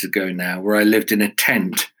 decades ago now, where I lived in a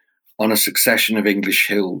tent on a succession of English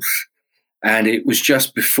hills. And it was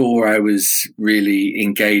just before I was really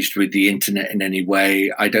engaged with the internet in any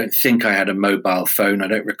way. I don't think I had a mobile phone. I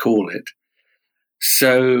don't recall it.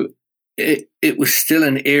 So it was still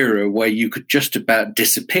an era where you could just about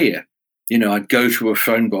disappear. You know, I'd go to a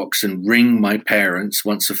phone box and ring my parents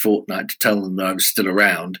once a fortnight to tell them that I was still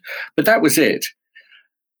around, but that was it.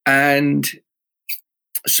 And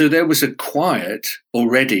so there was a quiet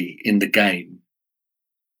already in the game.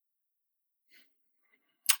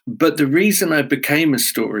 But the reason I became a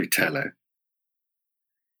storyteller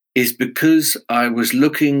is because I was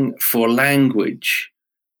looking for language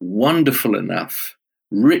wonderful enough,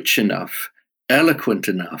 rich enough, eloquent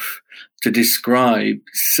enough to describe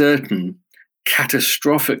certain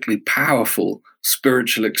catastrophically powerful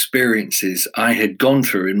spiritual experiences I had gone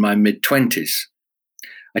through in my mid-20s.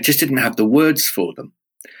 I just didn't have the words for them.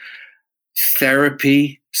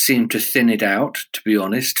 Therapy seemed to thin it out, to be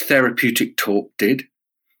honest. Therapeutic talk did.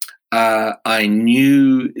 I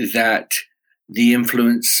knew that the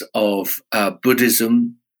influence of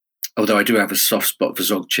Buddhism, although I do have a soft spot for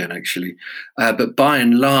Dzogchen, actually, but by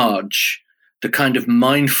and large, the kind of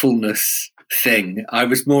mindfulness thing, I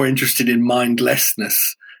was more interested in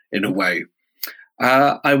mindlessness in a way.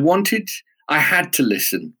 I had to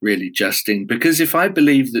listen, really, Justine, because if I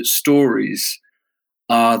believe that stories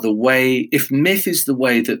are the way, if myth is the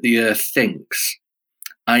way that the earth thinks,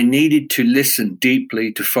 I needed to listen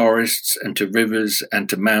deeply to forests and to rivers and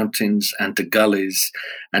to mountains and to gullies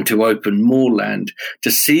and to open moorland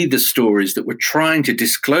to see the stories that were trying to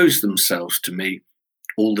disclose themselves to me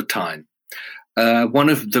all the time. One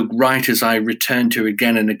of the writers I return to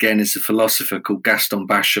again and again is a philosopher called Gaston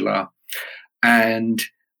Bachelard. And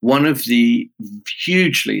one of the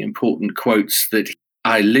hugely important quotes that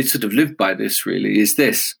I sort of live by this really is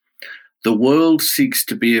this: the world seeks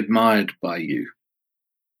to be admired by you.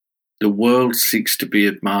 The world seeks to be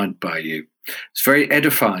admired by you. It's very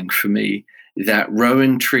edifying for me that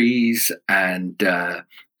rowan trees and the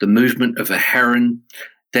movement of a heron,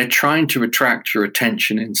 they're trying to attract your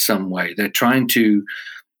attention in some way. They're trying to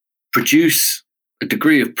produce a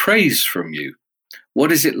degree of praise from you.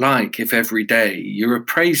 What is it like if every day you're a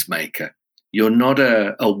praise maker? You're not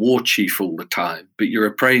a war chief all the time, but you're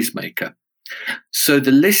a praise maker. So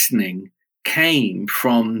the listening came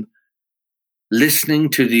from listening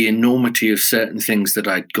to the enormity of certain things that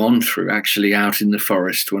I'd gone through actually out in the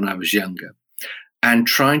forest when I was younger, and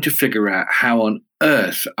trying to figure out how on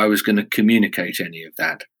earth I was going to communicate any of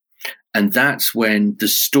that. And that's when the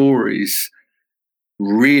stories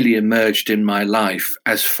really emerged in my life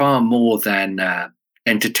as far more than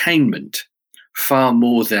entertainment, far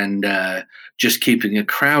more than just keeping a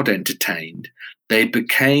crowd entertained. They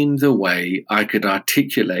became the way I could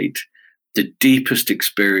articulate the deepest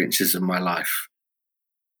experiences of my life.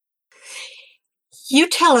 You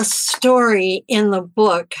tell a story in the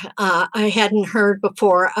book I hadn't heard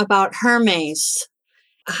before about Hermes,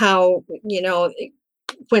 how, you know,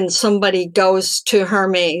 when somebody goes to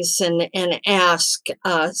Hermes and asks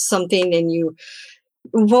something, and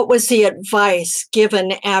what was the advice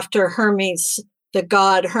given after Hermes, the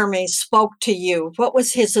god Hermes, spoke to you? What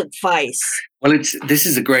was his advice? Well, this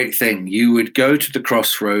is a great thing. You would go to the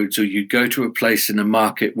crossroads, or you'd go to a place in a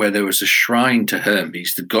market where there was a shrine to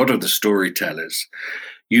Hermes, the god of the storytellers.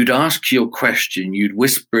 You'd ask your question, you'd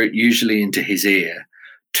whisper it usually into his ear,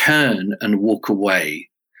 turn and walk away.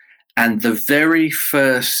 And the very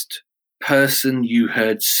first person you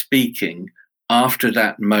heard speaking after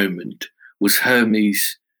that moment was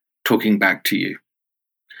Hermes talking back to you.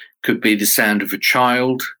 Could be the sound of a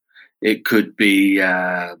child. It could be,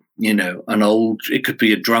 it could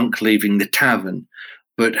be a drunk leaving the tavern.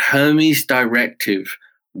 But Hermes' directive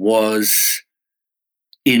was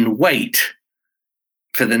in wait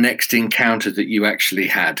for the next encounter that you actually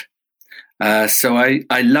had. So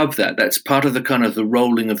I love that. That's part of the kind of the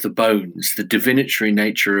rolling of the bones, the divinatory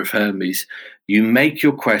nature of Hermes. You make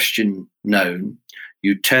your question known,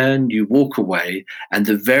 you turn, you walk away, and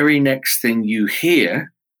the very next thing you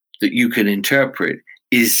hear that you can interpret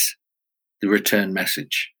is the return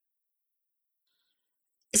message.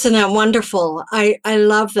 Isn't that wonderful? I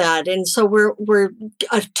love that. And so we're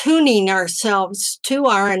attuning ourselves to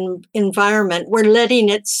our environment. We're letting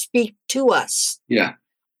it speak to us. Yeah.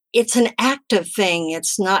 It's an active thing.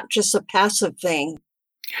 It's not just a passive thing.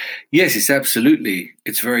 Yes,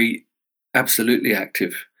 it's very absolutely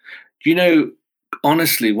active. You know,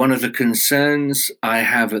 honestly, one of the concerns I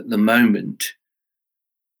have at the moment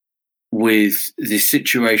with the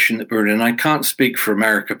situation that we're in, and I can't speak for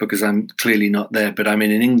America because I'm clearly not there, but I'm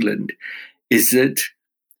in England, is that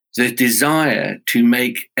the desire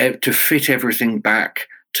to fit everything back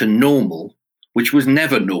to normal, which was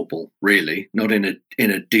never normal, really, not in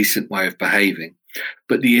a decent way of behaving,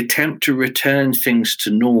 but the attempt to return things to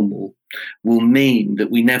normal will mean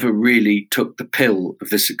that we never really took the pill of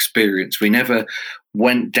this experience. We never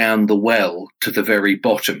went down the well to the very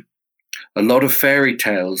bottom. A lot of fairy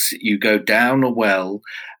tales, you go down a well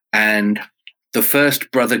and the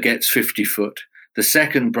first brother gets 50 foot, the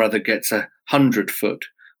second brother gets 100 foot,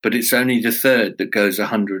 but it's only the third that goes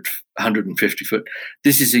 150 foot.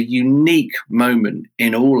 This is a unique moment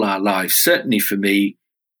in all our lives. Certainly for me,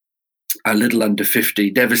 a little under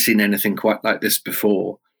 50, never seen anything quite like this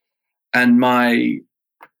before. And my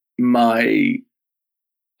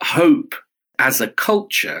hope as a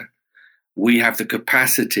culture, we have the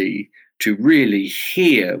capacity to really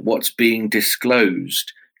hear what's being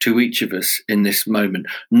disclosed to each of us in this moment,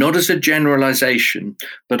 not as a generalization,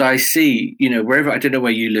 but I see, wherever, I don't know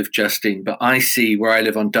where you live, Justine, but I see where I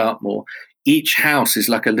live on Dartmoor, each house is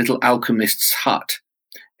like a little alchemist's hut.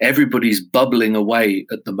 Everybody's bubbling away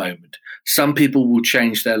at the moment. Some people will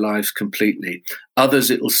change their lives completely. Others,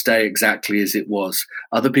 it will stay exactly as it was.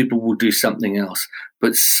 Other people will do something else.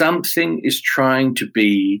 But something is trying to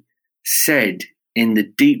be said in the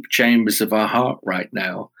deep chambers of our heart right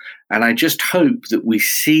now. And I just hope that we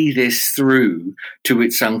see this through to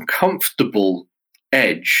its uncomfortable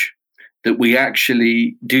edge, that we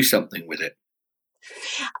actually do something with it.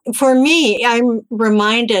 For me, I'm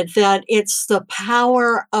reminded that it's the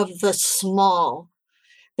power of the small,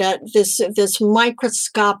 that this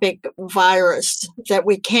microscopic virus that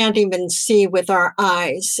we can't even see with our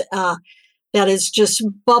eyes, that is just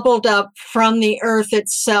bubbled up from the earth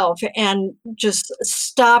itself and just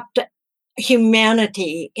stopped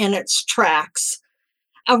humanity in its tracks.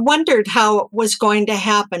 I wondered how it was going to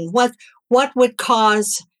happen. What would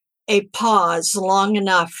cause a pause long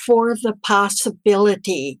enough for the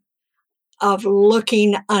possibility of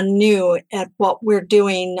looking anew at what we're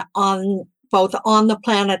doing on both on the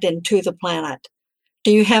planet and to the planet?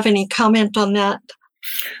 Do you have any comment on that?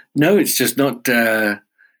 No, it's just not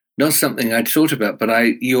something I'd thought about, but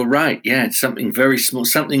you're right. Yeah, it's something very small,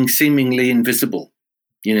 something seemingly invisible,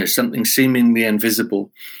 something seemingly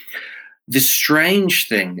invisible. The strange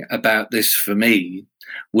thing about this for me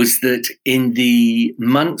was that in the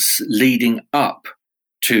months leading up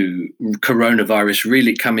to coronavirus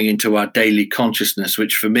really coming into our daily consciousness,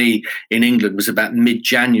 which for me in England was about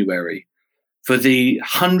mid-January, for the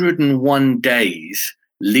 101 days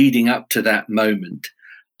leading up to that moment,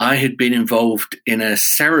 I had been involved in a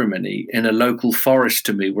ceremony in a local forest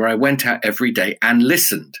to me where I went out every day and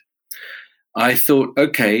listened. I thought,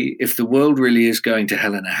 okay, if the world really is going to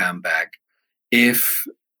hell in a handbag, if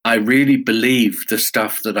I really believe the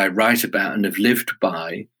stuff that I write about and have lived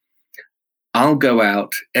by, I'll go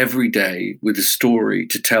out every day with a story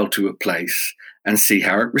to tell to a place and see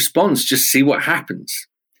how it responds, just see what happens.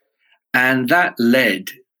 And that led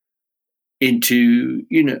into,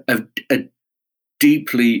 a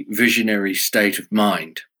deeply visionary state of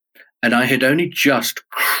mind. And I had only just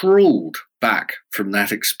crawled back from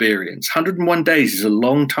that experience. 101 days is a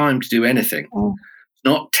long time to do anything. Oh.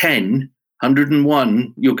 Not 10,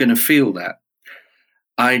 101, you're going to feel that.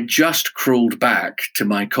 I just crawled back to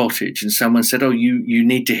my cottage and someone said, oh, you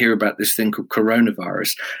need to hear about this thing called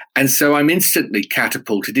coronavirus. And so I'm instantly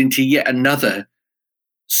catapulted into yet another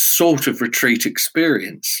sort of retreat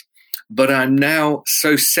experience. But I'm now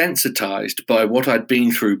so sensitized by what I'd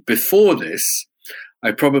been through before this,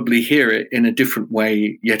 I probably hear it in a different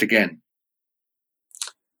way yet again.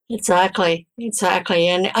 Exactly.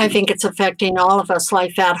 And I think it's affecting all of us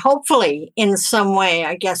like that, hopefully in some way.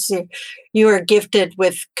 I guess you are gifted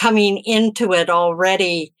with coming into it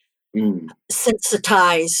already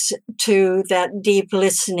sensitized to that deep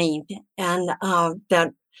listening, and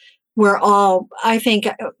that we're all, I think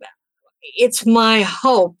it's my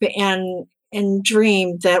hope and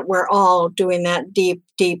dream that we're all doing that deep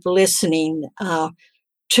listening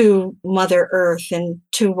to Mother Earth and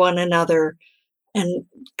to one another, and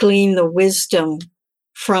glean the wisdom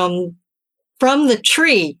from the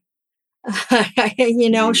tree.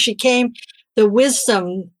 She came, the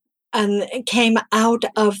wisdom came out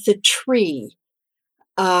of the tree,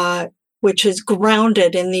 which is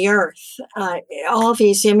grounded in the earth. All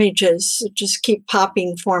these images just keep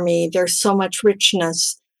popping for me. There's so much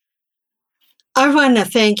richness. I want to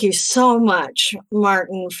thank you so much,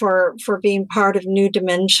 Martin, for being part of New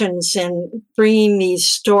Dimensions and bringing these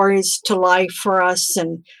stories to life for us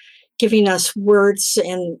and giving us words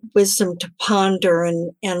and wisdom to ponder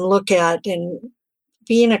and look at, and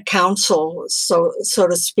being a counsel, so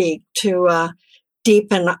to speak, to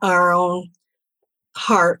deepen our own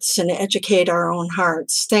hearts and educate our own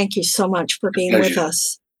hearts. Thank you so much for being with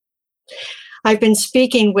us. I've been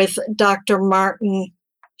speaking with Dr. Martin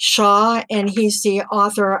Shaw, and he's the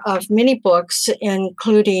author of many books,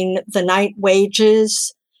 including The Night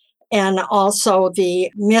Wages and also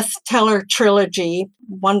the Myth Teller trilogy.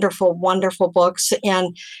 Wonderful, wonderful books.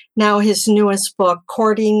 And now his newest book,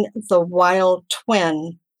 Courting the Wild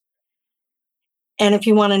Twin. And if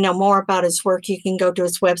you want to know more about his work, you can go to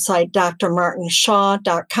his website,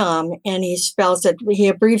 drmartinshaw.com, and he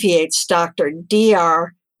abbreviates Dr.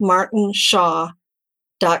 Dr. martinshaw.com,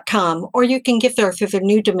 or you can get there through the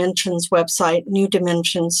New Dimensions website,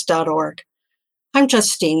 newdimensions.org. I'm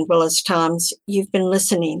Justine Willis Toms. You've been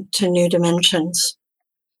listening to New Dimensions.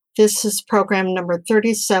 This is program number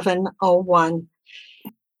 3701.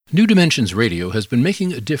 New Dimensions Radio has been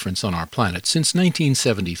making a difference on our planet since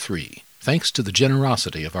 1973, thanks to the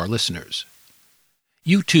generosity of our listeners.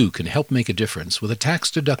 You too can help make a difference with a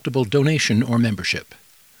tax-deductible donation or membership.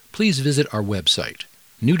 Please visit our website,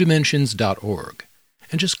 newdimensions.org,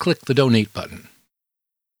 and just click the Donate button.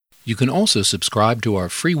 You can also subscribe to our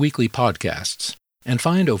free weekly podcasts and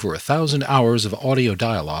find over 1,000 hours of audio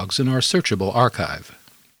dialogues in our searchable archive.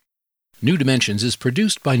 New Dimensions is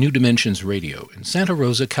produced by New Dimensions Radio in Santa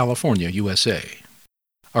Rosa, California, USA.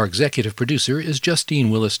 Our executive producer is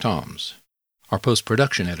Justine Willis Toms. Our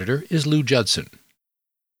post-production editor is Lou Judson.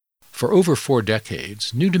 For over 4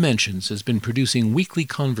 decades, New Dimensions has been producing weekly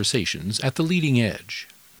conversations at the leading edge.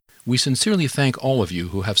 We sincerely thank all of you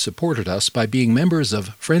who have supported us by being members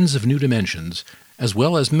of Friends of New Dimensions, as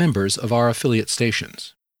well as members of our affiliate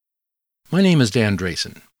stations. My name is Dan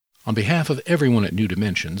Drayson. On behalf of everyone at New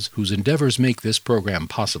Dimensions, whose endeavors make this program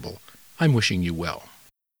possible, I'm wishing you well.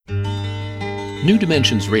 New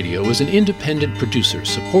Dimensions Radio is an independent producer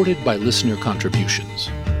supported by listener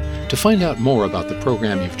contributions. To find out more about the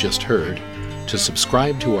program you've just heard, to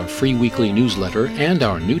subscribe to our free weekly newsletter and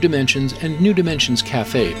our New Dimensions and New Dimensions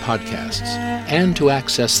Cafe podcasts, and to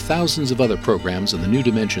access thousands of other programs in the New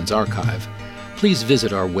Dimensions archive, please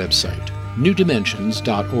visit our website,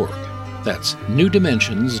 newdimensions.org. That's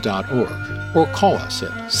newdimensions.org. Or call us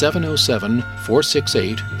at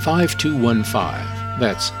 707-468-5215.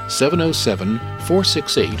 That's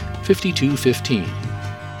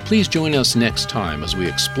 707-468-5215. Please join us next time as we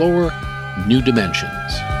explore New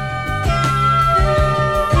Dimensions.